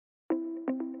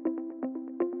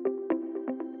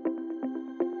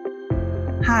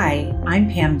Hi,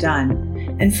 I'm Pam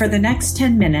Dunn, and for the next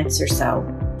 10 minutes or so,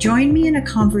 join me in a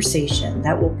conversation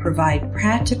that will provide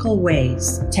practical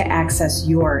ways to access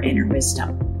your inner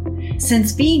wisdom.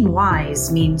 Since being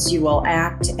wise means you will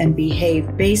act and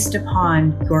behave based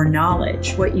upon your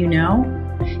knowledge, what you know,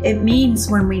 it means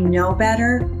when we know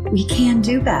better, we can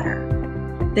do better.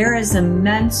 There is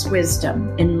immense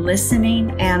wisdom in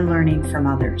listening and learning from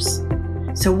others.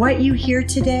 So what you hear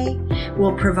today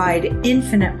will provide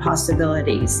infinite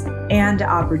possibilities and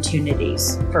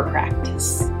opportunities for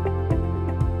practice.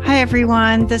 Hi,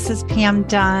 everyone. This is Pam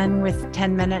Dunn with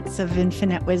 10 Minutes of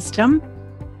Infinite Wisdom.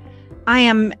 I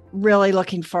am really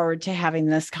looking forward to having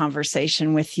this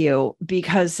conversation with you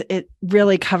because it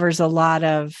really covers a lot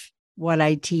of what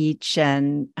I teach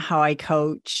and how I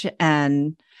coach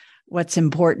and what's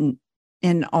important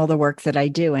in all the work that I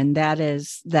do. And that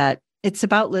is that it's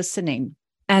about listening.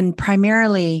 And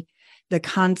primarily the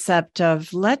concept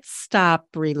of let's stop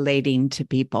relating to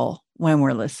people when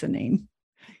we're listening.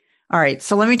 All right,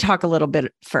 so let me talk a little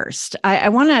bit first. I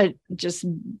want to just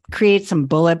create some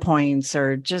bullet points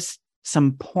or just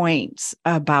some points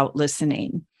about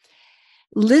listening.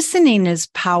 Listening is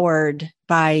powered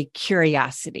by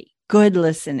curiosity. Good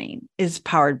listening is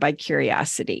powered by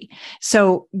curiosity.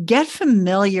 So get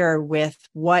familiar with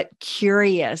what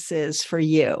curious is for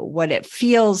you, what it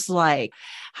feels like,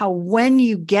 how when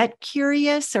you get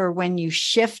curious or when you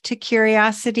shift to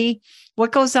curiosity,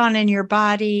 what goes on in your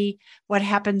body, what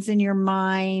happens in your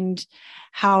mind,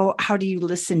 how do you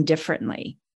listen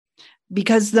differently?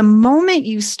 Because the moment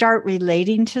you start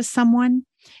relating to someone,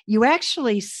 you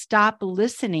actually stop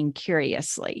listening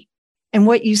curiously. And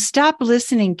what you stop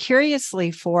listening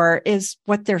curiously for is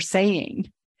what they're saying,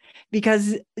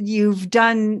 because you've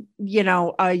done,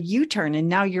 a U-turn and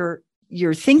now you're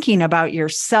thinking about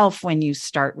yourself when you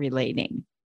start relating.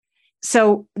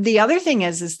 So the other thing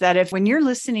is that when you're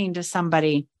listening to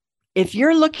somebody, if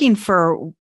you're looking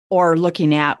for or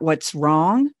looking at what's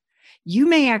wrong, you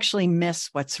may actually miss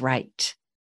what's right.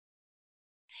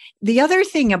 The other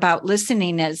thing about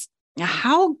listening is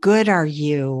how good are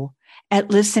you at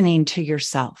listening to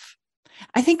yourself?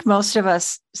 I think most of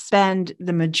us spend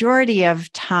the majority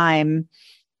of time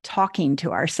talking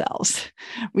to ourselves.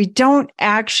 We don't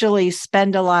actually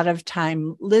spend a lot of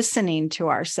time listening to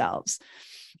ourselves.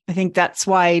 I think that's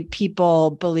why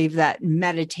people believe that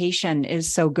meditation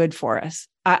is so good for us.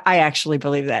 I actually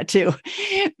believe that too.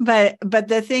 But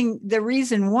the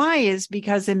reason why is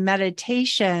because in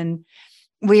meditation,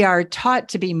 we are taught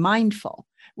to be mindful,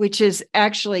 which is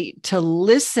actually to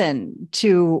listen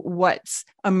to what's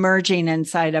emerging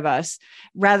inside of us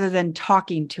rather than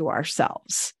talking to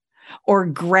ourselves or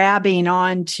grabbing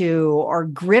onto or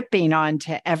gripping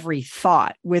onto every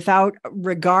thought without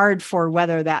regard for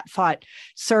whether that thought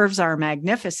serves our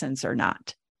magnificence or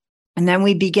not. And then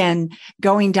we begin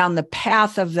going down the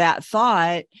path of that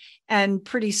thought, and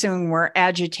pretty soon we're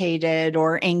agitated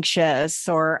or anxious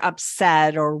or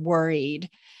upset or worried.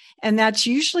 And that's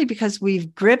usually because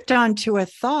we've gripped onto a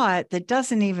thought that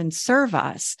doesn't even serve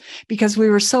us because we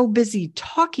were so busy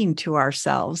talking to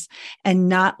ourselves and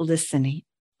not listening.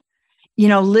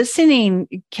 Listening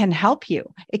can help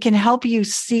you. It can help you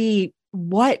see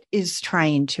what is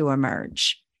trying to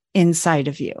emerge inside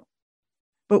of you.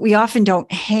 But we often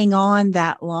don't hang on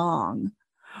that long,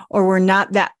 or we're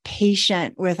not that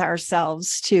patient with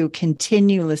ourselves to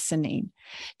continue listening,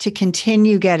 to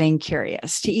continue getting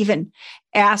curious, to even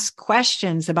ask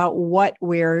questions about what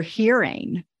we're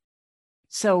hearing.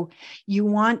 So you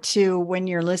want to, when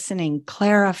you're listening,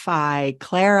 clarify,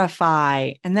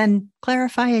 and then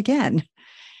clarify again.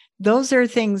 Those are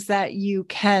things that you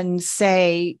can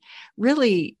say.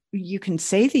 Really, you can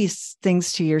say these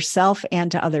things to yourself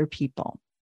and to other people.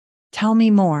 Tell me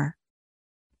more.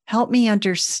 Help me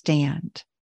understand.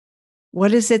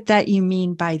 What is it that you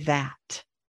mean by that?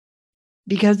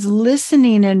 Because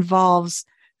listening involves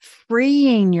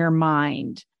freeing your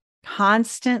mind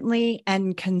constantly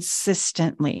and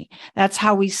consistently. That's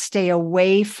how we stay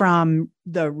away from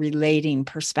the relating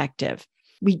perspective.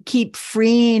 We keep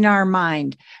freeing our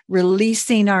mind,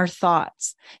 releasing our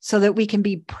thoughts so that we can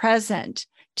be present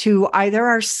to either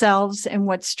ourselves and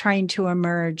what's trying to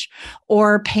emerge,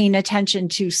 or paying attention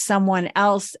to someone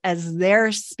else as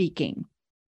they're speaking.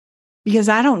 Because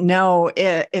I don't know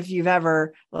if you've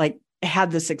ever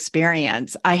had this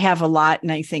experience. I have a lot,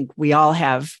 and I think we all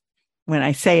have. When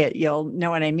I say it, you'll know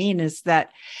what I mean, is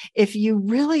that if you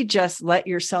really just let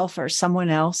yourself or someone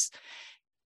else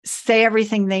say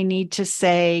everything they need to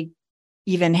say,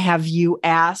 even have you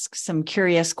ask some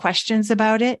curious questions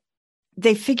about it,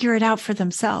 they figure it out for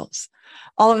themselves.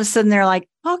 all of a sudden they're like,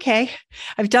 okay,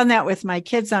 I've done that with my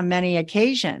kids on many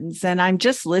occasions, and I'm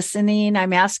just listening,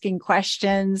 I'm asking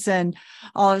questions, and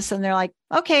all of a sudden they're like,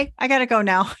 okay, I got to go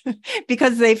now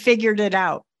because they figured it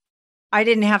out. I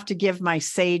didn't have to give my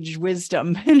sage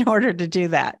wisdom in order to do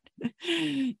that.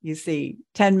 You see,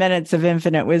 10 minutes of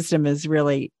infinite wisdom is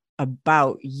really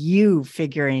about you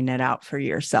figuring it out for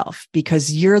yourself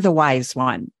because you're the wise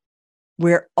one.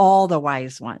 We're all the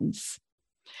wise ones.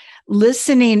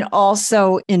 Listening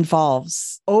also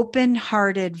involves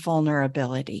open-hearted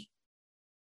vulnerability.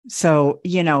 So,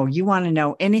 you want to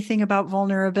know anything about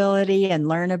vulnerability and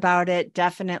learn about it,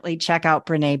 definitely check out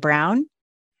Brené Brown.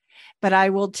 But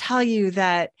I will tell you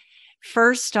that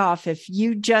first off, if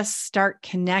you just start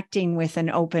connecting with an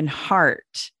open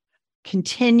heart,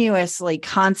 continuously,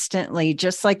 constantly,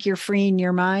 just like you're freeing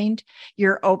your mind,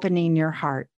 you're opening your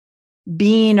heart,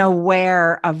 being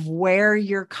aware of where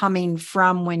you're coming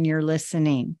from when you're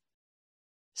listening.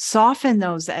 Soften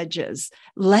those edges.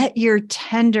 Let your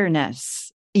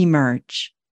tenderness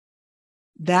emerge.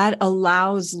 That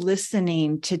allows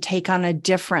listening to take on a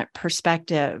different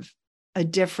perspective, a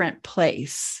different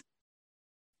place.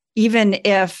 Even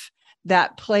if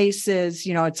that place is,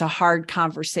 it's a hard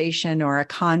conversation or a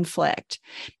conflict,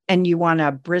 and you want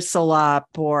to bristle up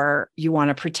or you want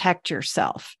to protect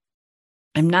yourself.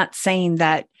 I'm not saying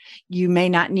that you may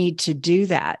not need to do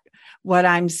that. What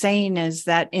I'm saying is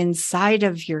that inside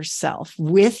of yourself,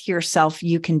 with yourself,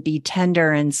 you can be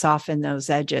tender and soften those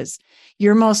edges.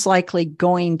 You're most likely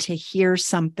going to hear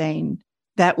something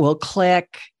that will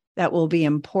click, that will be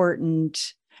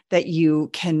important, that you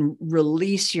can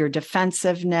release your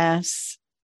defensiveness,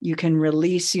 you can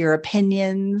release your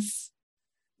opinions.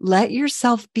 Let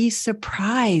yourself be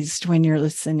surprised when you're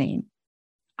listening.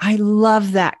 I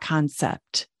love that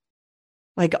concept.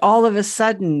 Like all of a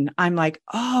sudden, I'm like,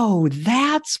 oh,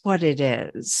 that's what it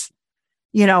is.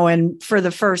 And for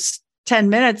the first 10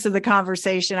 minutes of the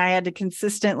conversation, I had to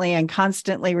consistently and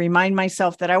constantly remind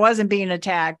myself that I wasn't being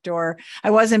attacked or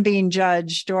I wasn't being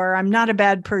judged or I'm not a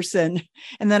bad person.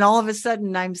 And then all of a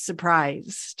sudden I'm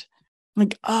surprised.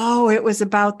 Like, oh, it was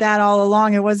about that all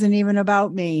along. It wasn't even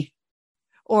about me.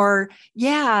 Or,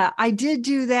 yeah, I did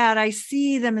do that. I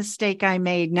see the mistake I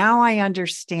made. Now I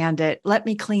understand it. Let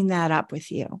me clean that up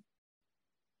with you.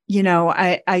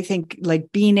 I think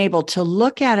like being able to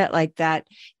look at it like that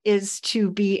is to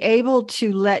be able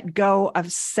to let go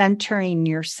of centering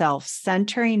yourself,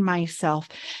 centering myself,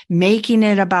 making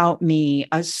it about me,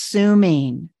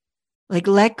 assuming, like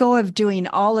let go of doing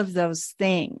all of those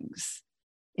things.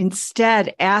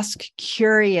 Instead, ask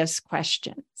curious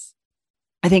questions.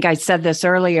 I think I said this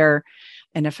earlier,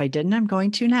 and if I didn't, I'm going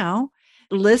to now.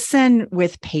 Listen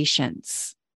with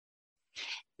patience.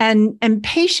 And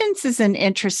patience is an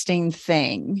interesting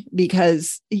thing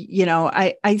because,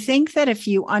 I think that if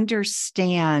you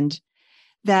understand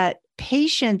that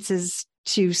patience is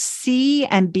to see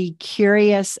and be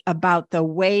curious about the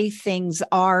way things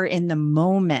are in the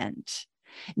moment,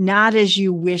 not as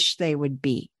you wish they would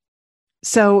be.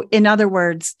 So in other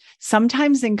words,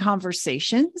 sometimes in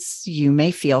conversations, you may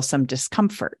feel some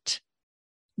discomfort.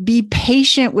 Be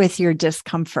patient with your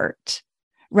discomfort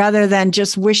rather than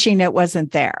just wishing it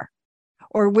wasn't there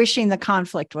or wishing the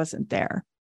conflict wasn't there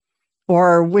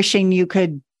or wishing you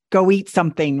could go eat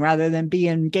something rather than be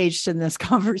engaged in this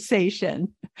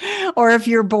conversation. Or if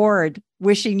you're bored,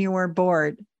 wishing you were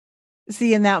bored.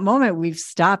 See, in that moment, we've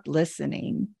stopped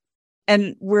listening.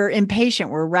 And we're impatient,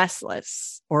 we're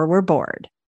restless, or we're bored.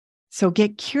 So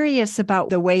get curious about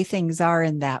the way things are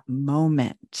in that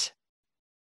moment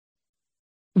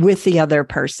with the other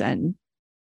person.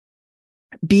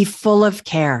 Be full of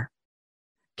care.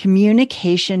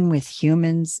 Communication with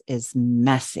humans is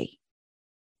messy.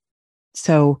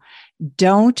 So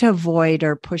don't avoid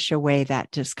or push away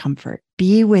that discomfort.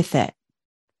 Be with it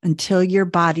until your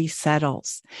body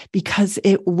settles, because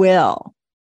it will.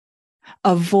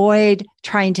 Avoid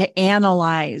trying to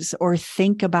analyze or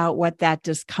think about what that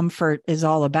discomfort is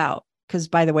all about. Because,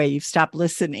 by the way, you've stopped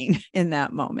listening in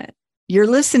that moment. You're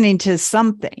listening to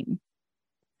something.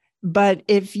 But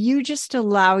if you just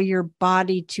allow your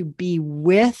body to be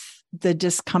with the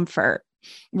discomfort,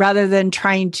 rather than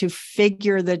trying to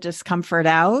figure the discomfort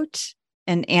out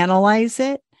and analyze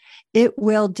it, it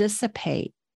will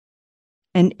dissipate.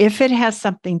 And if it has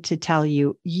something to tell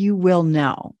you, you will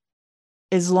know,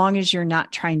 as long as you're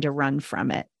not trying to run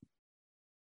from it.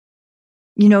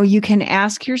 You can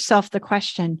ask yourself the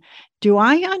question, do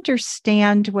I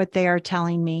understand what they are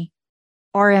telling me?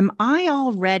 Or am I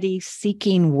already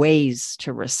seeking ways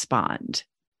to respond?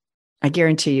 I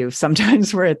guarantee you,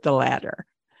 sometimes we're at the latter.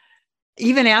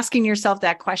 even asking yourself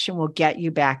that question will get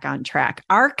you back on track.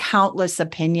 Our countless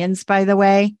opinions, by the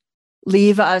way,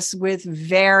 leave us with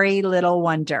very little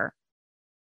wonder.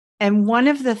 And one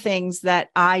of the things that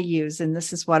I use, and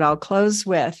this is what I'll close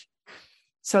with,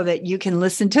 so that you can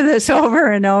listen to this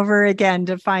over and over again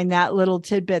to find that little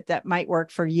tidbit that might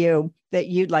work for you that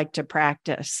you'd like to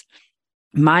practice.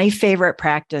 My favorite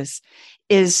practice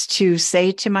is to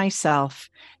say to myself,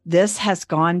 this has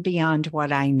gone beyond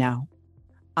what I know.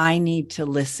 I need to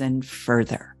listen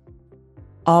further.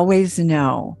 Always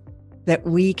know that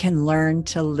we can learn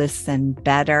to listen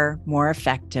better, more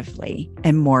effectively,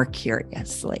 and more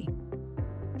curiously.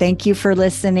 Thank you for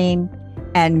listening,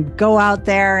 and go out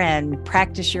there and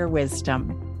practice your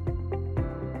wisdom.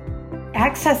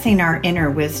 Accessing our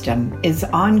inner wisdom is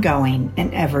ongoing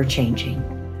and ever-changing.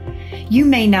 You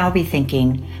may now be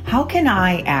thinking, how can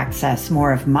I access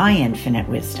more of my infinite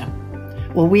wisdom?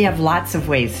 Well, we have lots of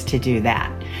ways to do that.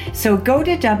 So go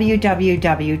to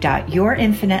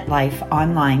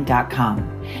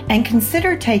www.yourinfinitelifeonline.com and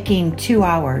consider taking 2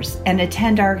 hours and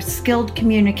attend our Skilled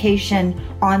Communication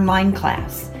online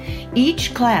class.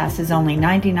 Each class is only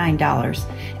 $99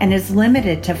 and is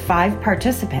limited to 5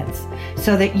 participants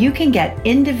so that you can get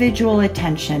individual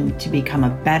attention to become a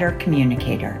better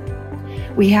communicator.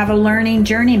 We have a Learning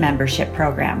Journey membership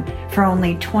program for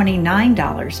only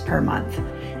 $29 per month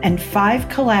and 5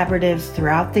 collaboratives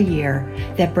throughout the year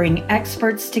that bring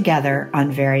experts together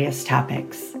on various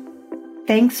topics.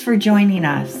 Thanks for joining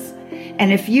us.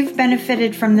 And if you've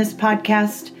benefited from this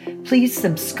podcast, please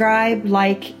subscribe,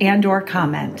 like, and/or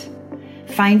comment.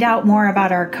 Find out more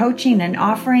about our coaching and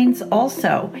offerings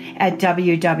also at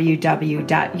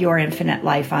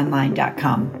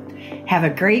www.yourinfinitelifeonline.com. Have a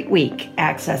great week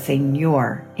accessing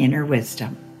your inner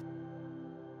wisdom.